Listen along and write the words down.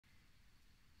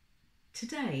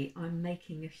Today I'm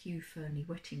making a Hugh Fernley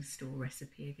wetting store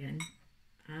recipe again,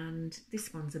 and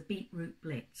this one's a beetroot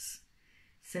blitz.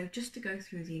 So just to go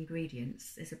through the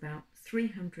ingredients, there's about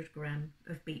 300 grams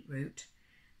of beetroot,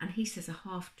 and he says a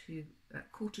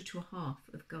quarter to a half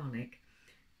of garlic,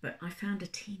 but I found a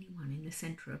teeny one in the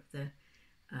centre of the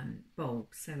bowl,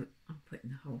 so I'm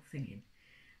putting the whole thing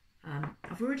in.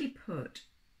 I've already put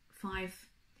 5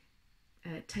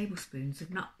 tablespoons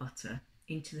of nut butter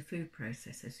into the food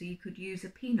processor, so you could use a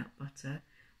peanut butter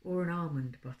or an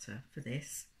almond butter for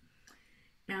this.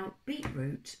 Now,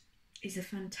 beetroot is a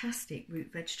fantastic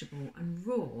root vegetable, and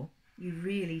raw you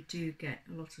really do get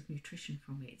a lot of nutrition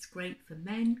from it. It's great for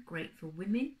men, great for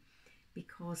women,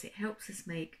 because it helps us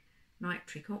make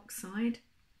nitric oxide,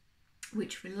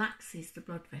 which relaxes the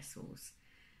blood vessels,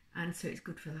 and so it's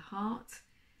good for the heart,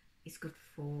 it's good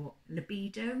for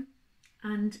libido,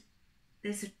 and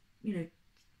there's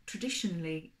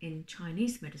traditionally in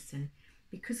Chinese medicine,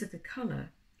 because of the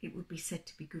colour, it would be said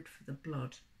to be good for the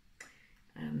blood.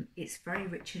 It's very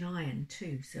rich in iron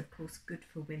too, so of course good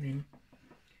for women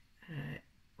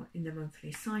in the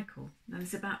monthly cycle. Now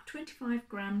there's about 25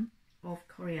 grams of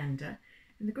coriander,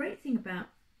 and the great thing about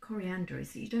coriander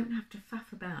is that you don't have to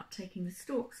faff about taking the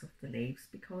stalks off the leaves,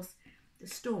 because the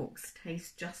stalks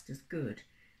taste just as good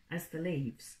as the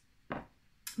leaves.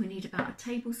 We need about a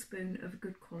tablespoon of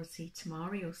good quality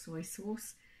tamari or soy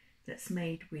sauce that's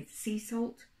made with sea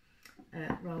salt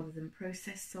rather than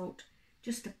processed salt,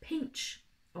 just a pinch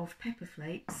of pepper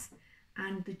flakes,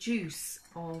 and the juice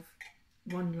of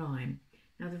 1 lime.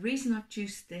 Now the reason I've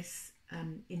juiced this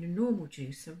in a normal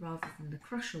juicer rather than the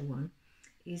crusher one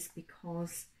is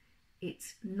because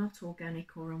it's not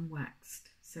organic or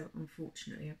unwaxed, so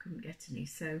unfortunately I couldn't get any,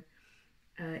 so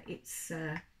it's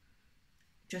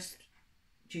just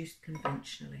juiced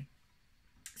conventionally.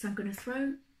 So I'm going to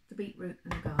throw the beetroot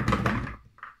and the garlic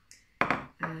in,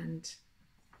 and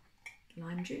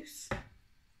lime juice.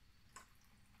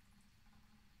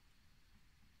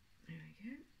 There we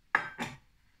go.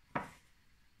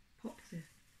 Pop the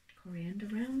coriander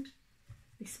round.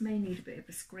 This may need a bit of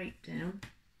a scrape down,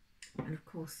 and of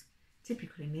course,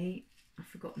 typically me, I've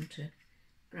forgotten to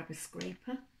grab a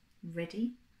scraper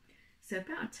ready. So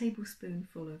about a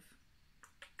tablespoonful of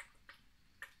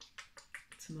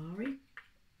tamari.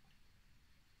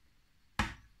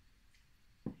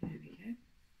 There we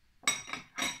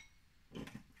go.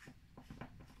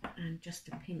 And just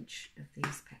a pinch of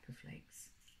these pepper flakes.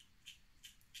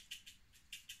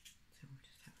 So we'll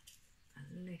just have a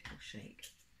little shake.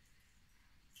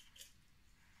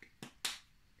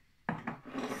 So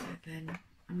then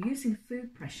I'm using a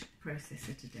food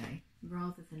processor today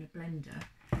rather than a blender,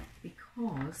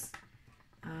 because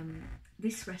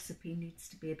this recipe needs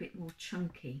to be a bit more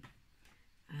chunky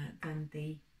than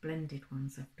the blended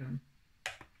ones I've done,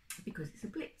 because it's a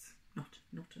blitz, not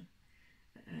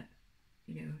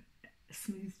a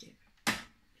smooth dip.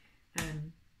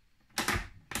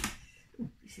 Oh,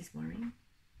 this is worrying.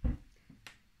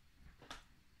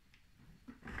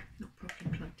 Not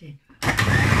properly plugged in.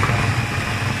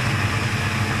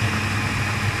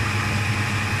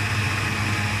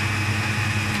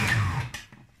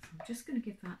 I'm just going to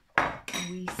give that a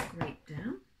wee scrape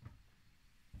down.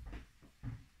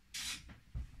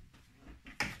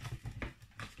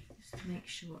 Just to make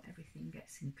sure everything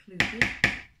gets included.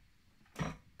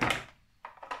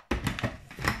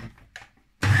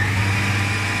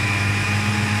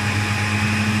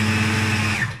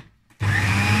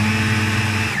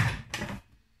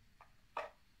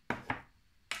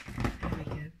 There we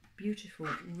go. Beautiful,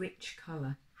 rich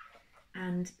colour,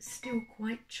 and still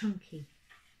quite chunky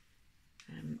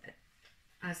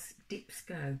as dips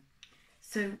go.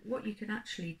 So what you can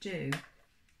actually do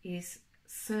is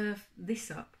serve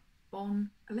this up on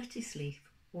a lettuce leaf,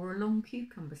 or a long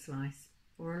cucumber slice,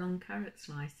 or a long carrot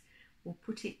slice, or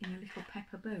put it in a little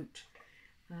pepper boat.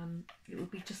 It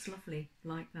would be just lovely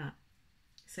like that.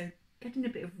 So getting a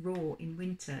bit of raw in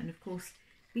winter, and of course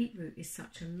beetroot is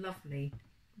such a lovely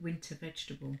winter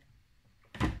vegetable.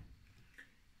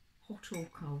 Hot or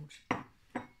cold,